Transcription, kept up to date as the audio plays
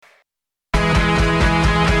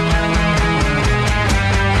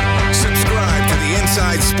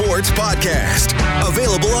Sports Podcast.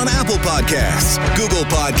 Available on Apple Podcasts, Google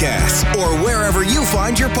Podcasts, or wherever you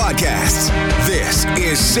find your podcasts. This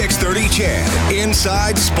is 630 CHED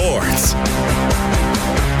Inside Sports.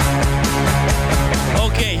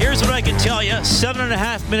 Okay, here's what I can tell you.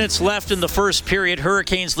 7.5 minutes left in the first period.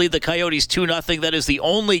 Hurricanes lead the Coyotes 2-0. That is the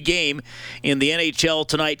only game in the NHL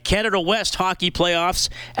tonight. Canada West hockey playoffs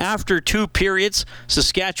after 2 periods.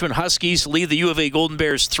 Saskatchewan Huskies lead the U of A Golden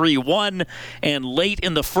Bears 3-1. And late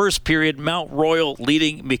in the first period, Mount Royal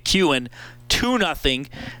leading McEwen 2-0.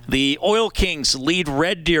 The Oil Kings lead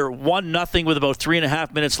Red Deer 1-0 with about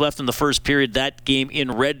 3.5 minutes left in the first period. That game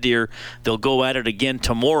in Red Deer. They'll go at it again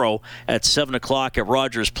tomorrow at 7 o'clock at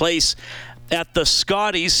Rogers Place. At the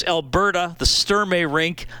Scotties, Alberta, the Sturmey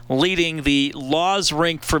rink leading the Laws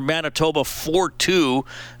rink for Manitoba 4-2.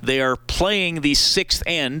 They are playing the 6th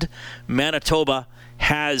end. Manitoba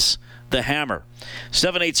has the hammer.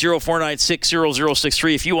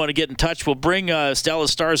 780-496-0063. If you want to get in touch, we'll bring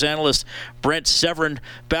Dallas Stars analyst Brent Severyn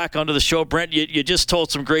back onto the show. Brent, you just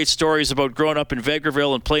told some great stories about growing up in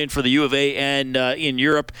Vegreville and playing for the U of A and in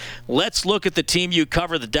Europe. Let's look at the team you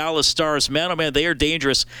cover, the Dallas Stars. Man, oh man, they are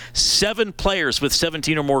dangerous. 7 players with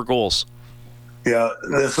 17 or more goals. Yeah,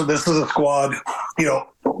 this is a squad. You know,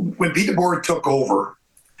 when Pete DeBoer took over,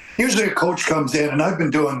 usually a coach comes in, and I've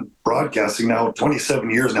been doing broadcasting now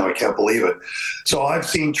 27 years now. I can't believe it. So I've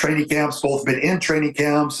seen training camps, both been in training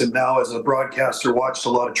camps and now as a broadcaster watched a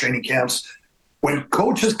lot of training camps. When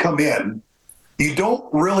coaches come in, you don't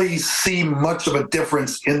really see much of a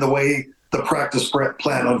difference in the way the practice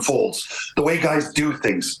plan unfolds, the way guys do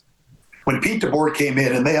things. When Pete DeBoer came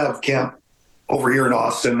in, and they have camp over here in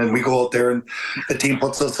Austin, and we go out there and the team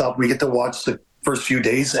puts us up, we get to watch the first few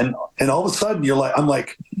days, and all of a sudden I'm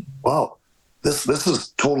like, wow, this is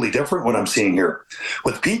totally different what I'm seeing here.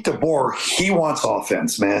 With Pete DeBoer, he wants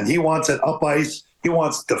offense, man. He wants it up ice. He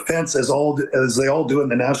wants defense as they all do in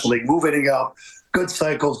the National League, moving up, good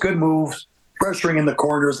cycles, good moves, pressuring in the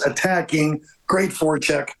corners, attacking, great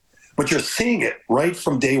forecheck. But you're seeing it right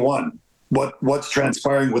from day one, what's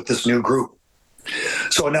transpiring with this new group.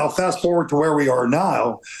 So now fast forward to where we are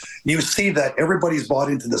now, you see that everybody's bought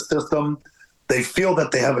into the system. They feel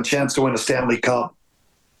that they have a chance to win a Stanley Cup.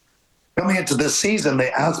 Coming into this season,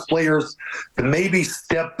 they ask players to maybe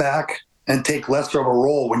step back and take less of a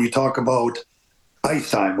role when you talk about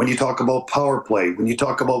ice time, when you talk about power play, when you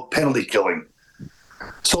talk about penalty killing.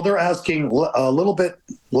 So they're asking a little bit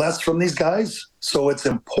less from these guys. So it's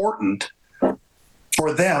important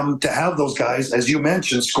for them to have those guys, as you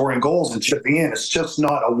mentioned, scoring goals and chipping in. It's just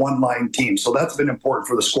not a one-line team. So that's been important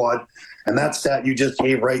for the squad. And that stat you just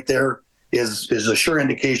gave right there is a sure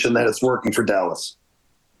indication that it's working for Dallas.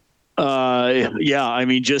 Yeah, I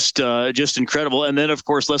mean, just incredible. And then, of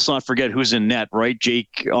course, let's not forget who's in net, right?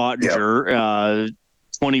 Jake Ottinger,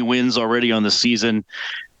 20 wins already on the season.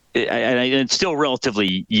 And it's still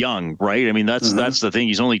relatively young, right? I mean, that's the thing.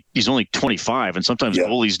 He's only 25, and sometimes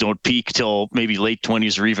goalies don't peak till maybe late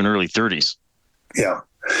 20s or even early 30s. Yeah,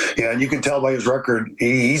 and you can tell by his record,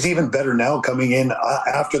 he's even better now coming in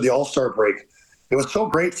after the All-Star break. It was so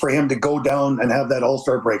great for him to go down and have that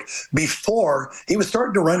All-Star break. Before, he was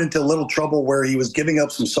starting to run into a little trouble where he was giving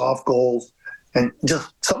up some soft goals, and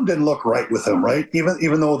just something didn't look right with him, right?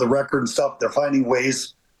 Even though the record and stuff, they're finding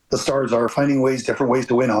ways. The Stars are finding ways, different ways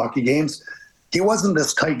to win hockey games. He wasn't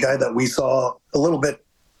this tight guy that we saw a little bit,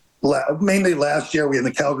 mainly last year. We in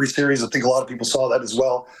the Calgary series. I think a lot of people saw that as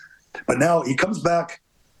well. But now he comes back.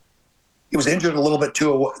 He was injured a little bit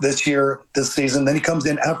too this season. Then he comes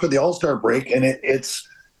in after the All-Star break, and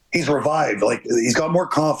he's revived. Like, he's got more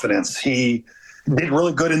confidence. He did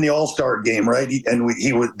really good in the All-Star game, right?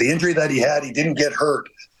 The injury that he had, he didn't get hurt,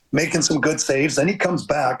 making some good saves. Then he comes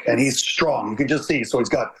back and he's strong. You can just see. So he's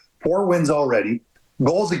got 4 wins already.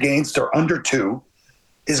 Goals against are under 2.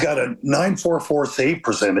 He's got a .944 save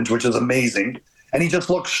percentage, which is amazing, and he just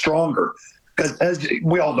looks stronger. Because as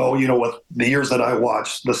we all know, with the years that I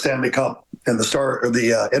watched, the Stanley Cup and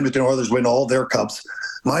the Edmonton Oilers win all their cups.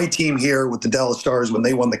 My team here with the Dallas Stars, when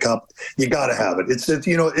they won the cup, you got to have it. It's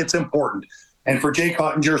important. And for Jake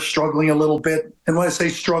Ottinger struggling a little bit, and when I say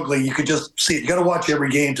struggling, you could just see it. You got to watch every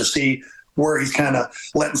game to see where he's kind of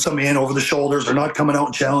letting some in over the shoulders or not coming out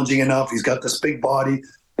and challenging enough. He's got this big body,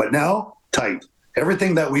 but now tight.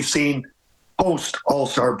 Everything that we've seen post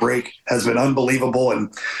All-Star break has been unbelievable,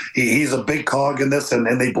 and he's a big cog in this,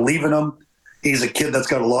 and they believe in him. He's a kid that's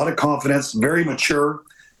got a lot of confidence, very mature.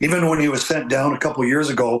 Even when he was sent down a couple of years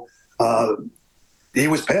ago, he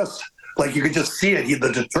was pissed. Like, you could just see it.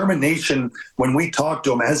 The determination when we talked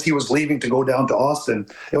to him as he was leaving to go down to Austin,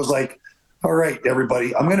 it was like, all right,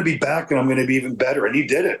 everybody, I'm going to be back and I'm going to be even better. And he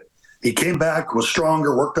did it. He came back, was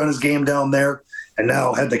stronger, worked on his game down there, and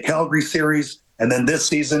now had the Calgary series. And then this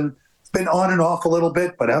season, it's been on and off a little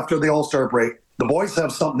bit, but after the All-Star break, the boys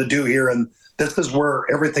have something to do here, and this is where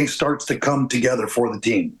everything starts to come together for the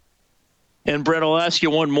team. And Brent, I'll ask you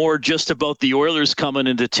one more just about the Oilers coming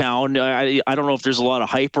into town. I don't know if there's a lot of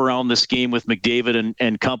hype around this game with McDavid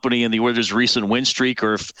and company and the Oilers' recent win streak,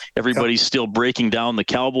 or if everybody's still breaking down the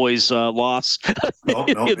Cowboys' loss in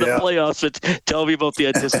the playoffs. But tell me about the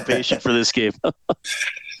anticipation for this game.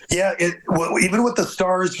 Even with the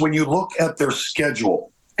Stars, when you look at their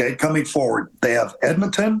schedule, coming forward, they have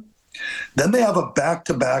Edmonton, then they have a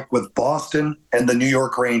back-to-back with Boston and the New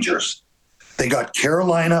York Rangers. They got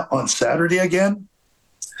Carolina on Saturday again,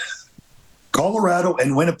 Colorado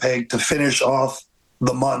and Winnipeg to finish off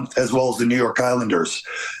the month, as well as the New York Islanders.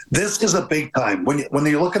 This is a big time. When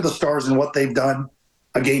you look at the Stars and what they've done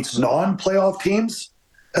against non-playoff teams,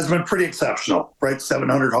 has been pretty exceptional, right?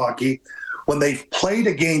 700 hockey. When they've played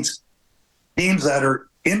against teams that are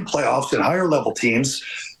in playoffs and higher level teams,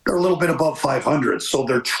 they're a little bit above 500. So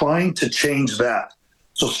they're trying to change that.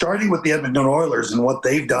 So starting with the Edmonton Oilers and what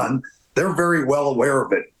they've done, they're very well aware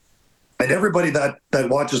of it. And everybody that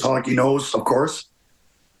watches hockey knows, of course,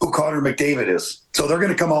 who Connor McDavid is. So they're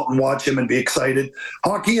going to come out and watch him and be excited.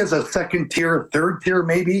 Hockey is a second tier, third tier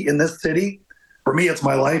maybe in this city. For me, it's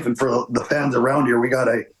my life. And for the fans around here, we got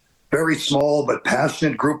a very small but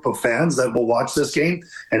passionate group of fans that will watch this game.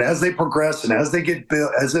 And as they progress and as it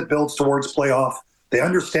builds towards playoff, they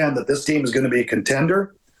understand that this team is going to be a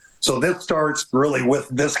contender. So this starts really with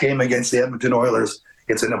this game against the Edmonton Oilers.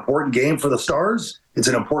 It's an important game for the Stars. It's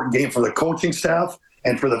an important game for the coaching staff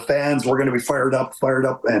and for the fans. We're going to be fired up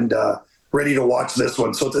and ready to watch this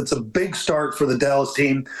one. So it's a big start for the Dallas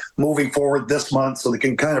team moving forward this month so they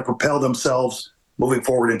can kind of propel themselves moving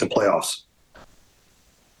forward into playoffs.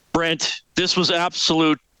 Brent, this was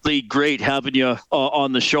absolutely great having you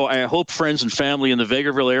on the show. I hope friends and family in the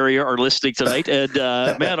Vegreville area are listening tonight. And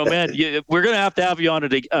man, we're going to have you on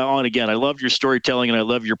again. I love your storytelling and I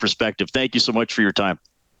love your perspective. Thank you so much for your time.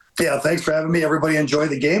 Yeah, thanks for having me. Everybody enjoy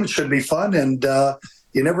the game. It should be fun. And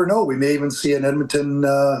you never know. We may even see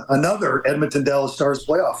another Edmonton Dallas Stars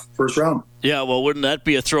playoff first round. Yeah, well, wouldn't that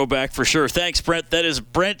be a throwback for sure? Thanks, Brent. That is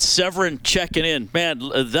Brent Severyn checking in. Man,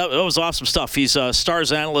 that was awesome stuff. He's a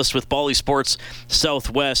Stars analyst with Bally Sports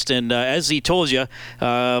Southwest. And as he told you, we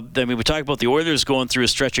talk about the Oilers going through a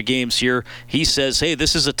stretch of games here. He says, hey,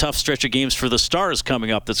 this is a tough stretch of games for the Stars coming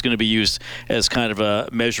up that's going to be used as kind of a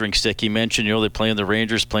measuring stick. He mentioned, they're playing the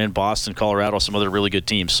Rangers, playing Boston, Colorado, some other really good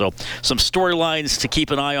teams. So some storylines to keep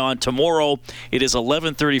an eye on. Tomorrow, it is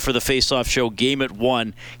 11:30 for the face-off show. Game at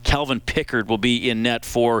 1. Calvin Pickard will be in net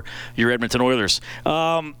for your Edmonton Oilers.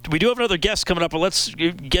 We do have another guest coming up, but let's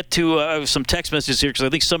get to some text messages here because I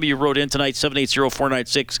think some of you wrote in tonight,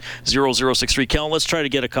 780-496-0063. Kellen, let's try to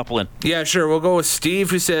get a couple in. Yeah, sure. We'll go with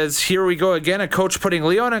Steve, who says, here we go again, a coach putting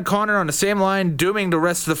Leon and Connor on the same line, dooming the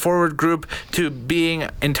rest of the forward group to being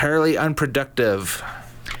entirely unproductive.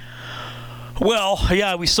 Well,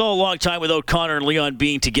 yeah, we saw a long time without Connor and Leon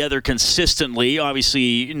being together consistently.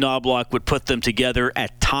 Obviously, Knobloch would put them together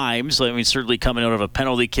at times. Certainly coming out of a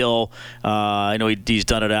penalty kill. I know he's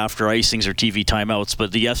done it after icings or TV timeouts,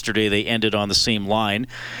 but yesterday they ended on the same line.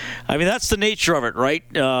 That's the nature of it, right?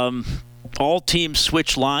 All teams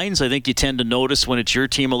switch lines. I think you tend to notice when it's your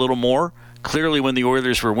team a little more. Clearly, when the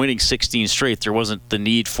Oilers were winning 16 straight, there wasn't the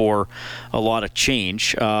need for a lot of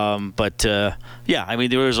change. The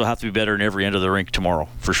Oilers will have to be better in every end of the rink tomorrow,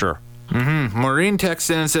 for sure. Mm-hmm. Maureen texts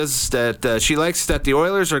in and says that she likes that the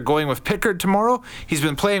Oilers are going with Pickard tomorrow. He's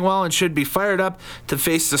been playing well and should be fired up to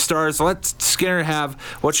face the Stars. Let Skinner have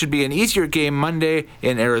what should be an easier game Monday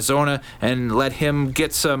in Arizona and let him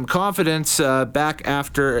get some confidence back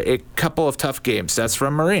after a couple of tough games. That's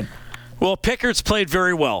from Maureen. Well, Pickard's played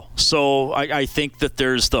very well, so I think that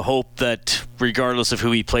there's the hope that regardless of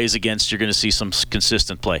who he plays against, you're going to see some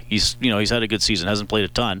consistent play. He's had a good season, hasn't played a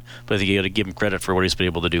ton, but I think you got to give him credit for what he's been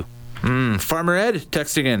able to do. Farmer Ed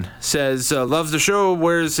texting in says, loves the show,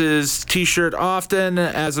 wears his t-shirt often.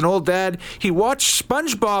 As an old dad, he watched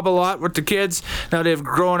SpongeBob a lot with the kids. Now they've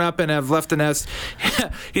grown up and have left the nest.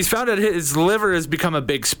 He's found that his liver has become a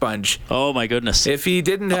big sponge. Oh my goodness. If he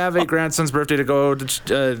didn't have a grandson's birthday to go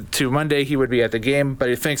to Monday, he would be at the game, but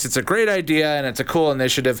he thinks it's a great idea and it's a cool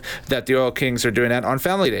initiative that the Oil Kings are doing that on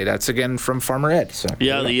Family Day. That's again from Farmer Ed. So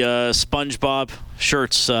yeah, the SpongeBob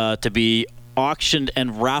shirts to be auctioned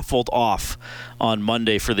and raffled off on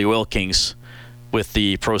Monday for the Oil Kings with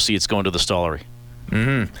the proceeds going to the Stollery.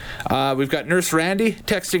 We've got Nurse Randy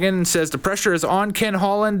texting in and says the pressure is on Ken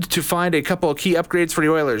Holland to find a couple of key upgrades for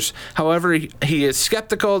the Oilers. However, he is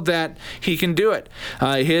skeptical that he can do it.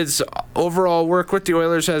 His overall work with the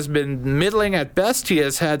Oilers has been middling at best. He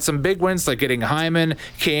has had some big wins like getting Hyman,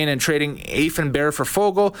 Kane, and trading Affenberg for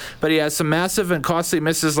Fogle, but he has some massive and costly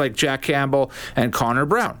misses like Jack Campbell and Connor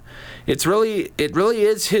Brown. It really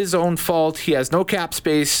is his own fault. He has no cap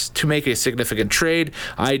space to make a significant trade.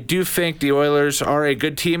 I do think the Oilers are a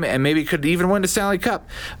good team and maybe could even win the Stanley Cup,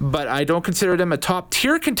 but I don't consider them a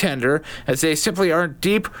top-tier contender as they simply aren't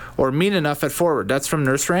deep or mean enough at forward. That's from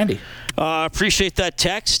Nurse Randy. Appreciate that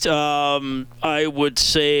text. I would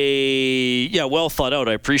say, well thought out.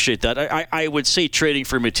 I appreciate that. I would say trading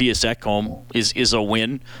for Matthias Ekholm is a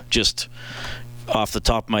win, just off the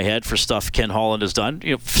top of my head, for stuff Ken Holland has done.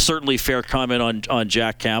 Certainly fair comment on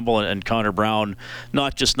Jack Campbell and Connor Brown,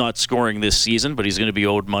 not just not scoring this season, but he's going to be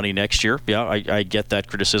owed money next year. Yeah, I get that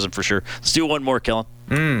criticism for sure. Let's do one more, Kellen.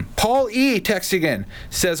 Paul E. texting in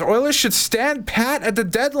says Oilers should stand pat at the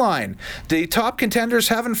deadline. The top contenders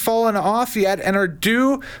haven't fallen off yet and are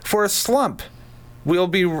due for a slump. We'll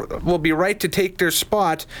be right to take their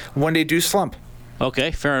spot when they do slump.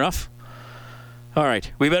 Okay, fair enough. All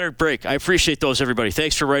right, we better break. I appreciate those, everybody.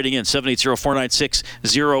 Thanks for writing in,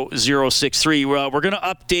 780-496-0063. We're going to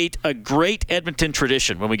update a great Edmonton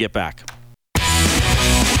tradition when we get back.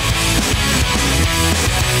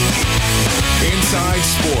 Inside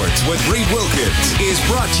Sports with Reed Wilkins is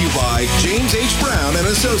brought to you by James H. Brown and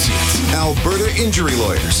Associates, Alberta Injury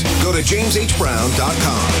Lawyers. Go to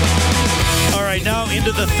jameshbrown.com. All right, now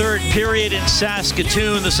into the third period in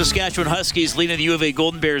Saskatoon. The Saskatchewan Huskies leading the U of A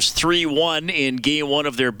Golden Bears 3-1 in Game 1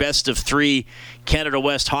 of their best-of-3 Canada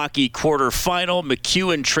West Hockey quarterfinal.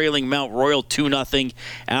 McEwen trailing Mount Royal 2-0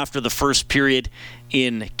 after the first period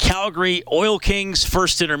in Calgary. Oil Kings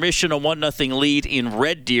first intermission, a 1-0 lead in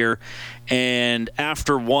Red Deer. And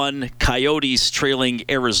after one, Coyotes trailing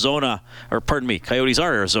Arizona. Coyotes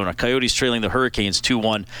are Arizona. Coyotes trailing the Hurricanes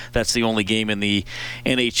 2-1. That's the only game in the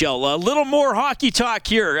NHL. A little more hockey talk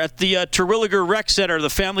here at the Terwillegar Rec Centre, the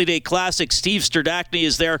Family Day Classic. Steve Sterdachny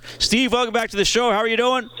is there. Steve, welcome back to the show. How are you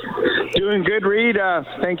doing? Doing good, Reed.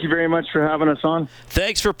 Thank you very much for having us on.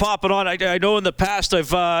 Thanks for popping on. I know in the past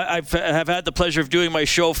I've had the pleasure of doing my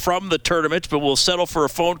show from the tournament, but we'll settle for a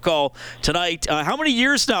phone call tonight. How many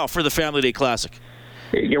years now for the Family Day Classic?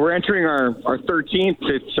 Yeah, we're entering our 13th.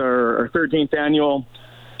 It's our 13th annual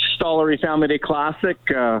Stollery Family Day Classic,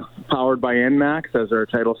 powered by NMAX as our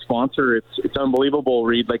title sponsor. It's unbelievable,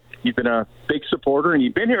 Reed. Like, you've been a big supporter and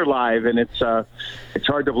you've been here live, and it's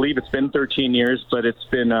hard to believe it's been 13 years, but it's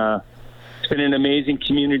been an amazing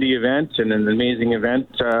community event and an amazing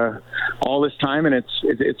event all this time, and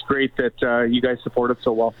it's great that you guys support it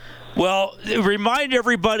so well. Well, remind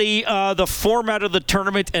everybody the format of the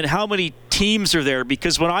tournament and how many teams are there,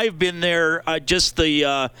 because when I've been there, just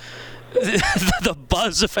the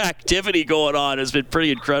buzz of activity going on has been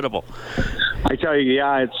pretty incredible. I tell you,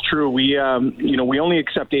 yeah, it's true. We only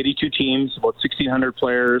accept 82 teams, about 1,600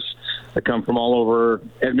 players that come from all over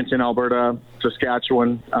Edmonton, Alberta,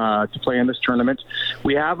 Saskatchewan to play in this tournament.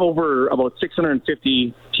 We have over about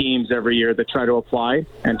 650 teams every year that try to apply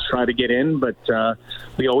and try to get in, but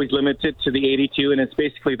we always limit it to the 82, and it's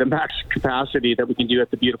basically the max capacity that we can do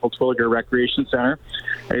at the beautiful Terwillegar Recreation Centre.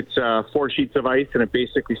 It's 4 sheets of ice, and it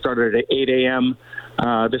basically started at 8 a.m.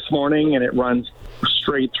 This morning, and it runs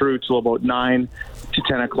straight through till about 9 to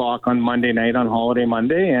 10 o'clock on Monday night, on Holiday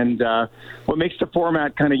Monday. And what makes the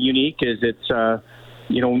format kind of unique is it's,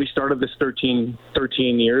 when we started this 13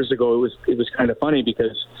 years ago, it was kind of funny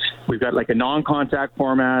because we've got like a non-contact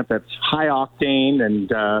format that's high octane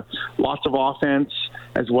and lots of offense,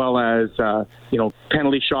 as well as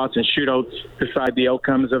penalty shots and shootouts decide the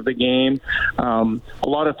outcomes of the game. A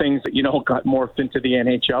lot of things that got morphed into the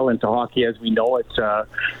NHL, into hockey as we know it,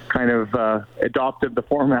 kind of adopted the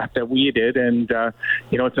format that we did, and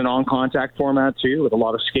it's a non-contact format too, with a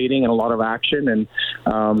lot of skating and a lot of action, and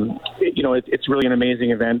it's really an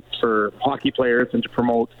amazing event for hockey players and to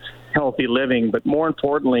promote healthy living. But more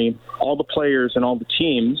importantly, all the players and all the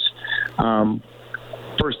teams,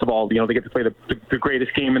 first of all, they get to play the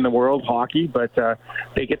greatest game in the world, hockey, but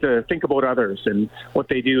they get to think about others. And what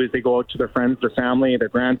they do is they go out to their friends, their family, their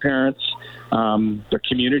grandparents, their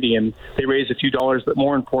community, and they raise a few dollars, but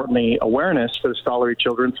more importantly, awareness for the Stollery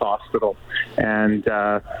Children's Hospital. And,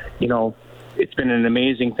 it's been an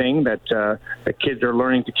amazing thing that kids are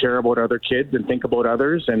learning to care about other kids and think about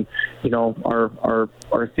others. And,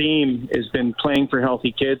 our theme has been playing for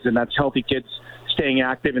healthy kids, and that's healthy kids staying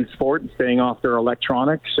active in sport and staying off their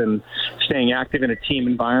electronics and staying active in a team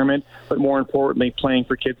environment, but more importantly, playing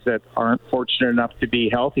for kids that aren't fortunate enough to be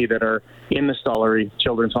healthy, that are in the Stollery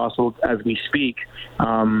Children's Hospital as we speak,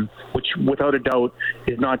 which without a doubt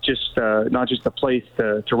is not just a place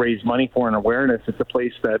to raise money for an awareness. It's a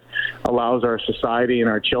place that allows our society and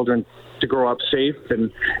our children to grow up safe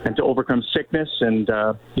and to overcome sickness. And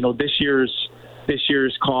this year's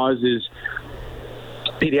cause is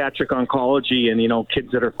pediatric oncology and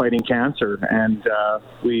kids that are fighting cancer, and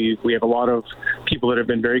we have a lot of people that have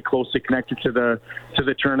been very closely connected to the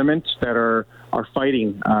tournament that are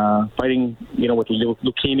fighting with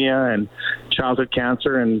leukemia and childhood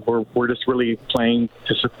cancer, and we're just really playing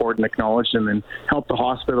to support and acknowledge them and help the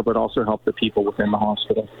hospital, but also help the people within the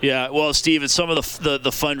hospital. Yeah, well, Steve, it's some of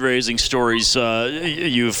the fundraising stories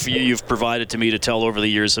you've provided to me to tell over the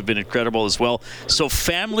years have been incredible as well. So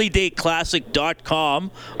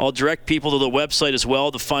FamilyDayClassic.com. I'll direct people to the website as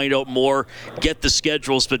well to find out more, get the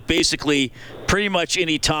schedules, but basically pretty much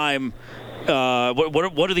any time.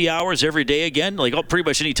 What are the hours every day again? Like pretty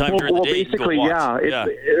much any time during the day. Basically,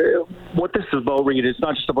 what this is about, Reed, it's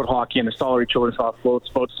not just about hockey and the Stollery Children's Hospital. It's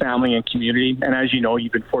about family and community. And as you know,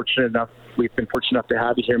 we've been fortunate enough to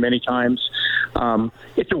have you here many times.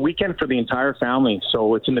 It's a weekend for the entire family.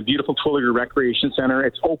 So it's in the beautiful Terwillegar Rec Centre.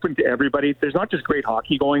 It's open to everybody. There's not just great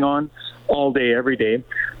hockey going on all day, every day.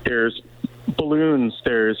 There's balloons,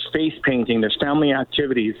 there's face painting, there's family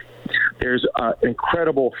activities. There's an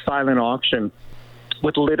incredible silent auction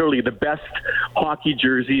with literally the best hockey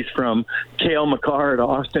jerseys, from Cale Makar to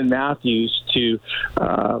Austin Matthews to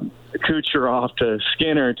Kucherov to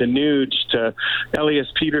Skinner to Nuge to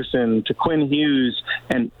Elias Peterson to Quinn Hughes,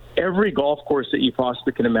 and every golf course that you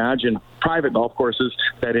possibly can imagine, private golf courses,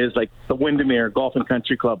 that is, like the Windermere Golf and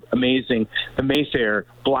Country Club, amazing, the Mayfair,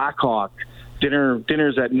 Blackhawk,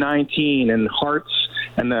 dinners at 19 and Hearts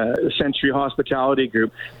and the Century Hospitality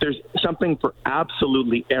Group. There's something for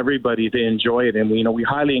absolutely everybody to enjoy it, and we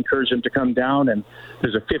highly encourage them to come down, and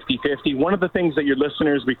there's a 50-50. One of the things that your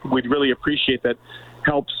listeners we'd really appreciate that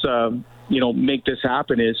helps make this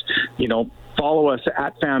happen is follow us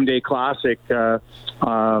at Fam Day Classic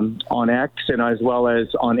on X and as well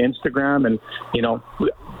as on Instagram, and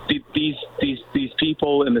these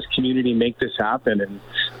people in this community make this happen, and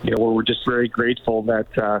we're just very grateful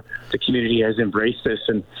that the community has embraced this.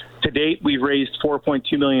 And to date, we've raised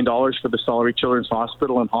 $4.2 million for the Stollery Children's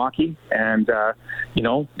Hospital and hockey, and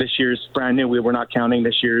this year's brand new. We're not counting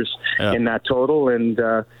this year's in that total, and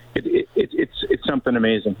it's something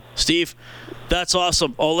amazing. Steve, that's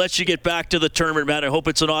awesome. I'll let you get back to the tournament, man. I hope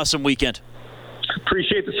it's an awesome weekend.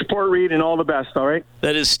 Appreciate the support, Reed, and all the best, all right?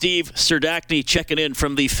 That is Steve Serdachny checking in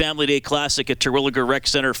from the Family Day Classic at Terwillegar Rec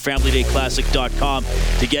Centre, FamilyDayClassic.com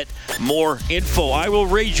to get more info. I will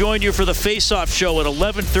rejoin you for the Face-Off show at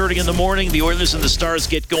 11:30 in the morning. The Oilers and the Stars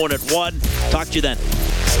get going at 1. Talk to you then.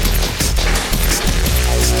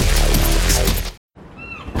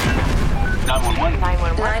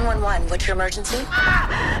 911, what's your emergency?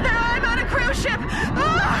 I'm on a cruise ship!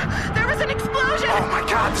 There was an explosion! Oh my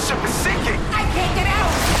God, the ship is sinking! I can't get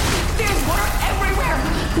out! There's water everywhere!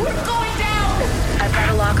 We're going down! I've got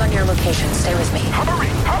a lock on your location. Stay with me.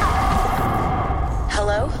 Hurry!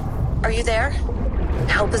 Hello? Are you there?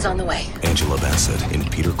 Help is on the way. Angela Bassett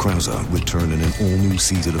and Peter Krause return in an all-new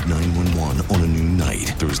season of 911 on a new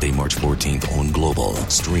night. Thursday, March 14th on Global.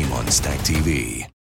 Stream on Stack TV.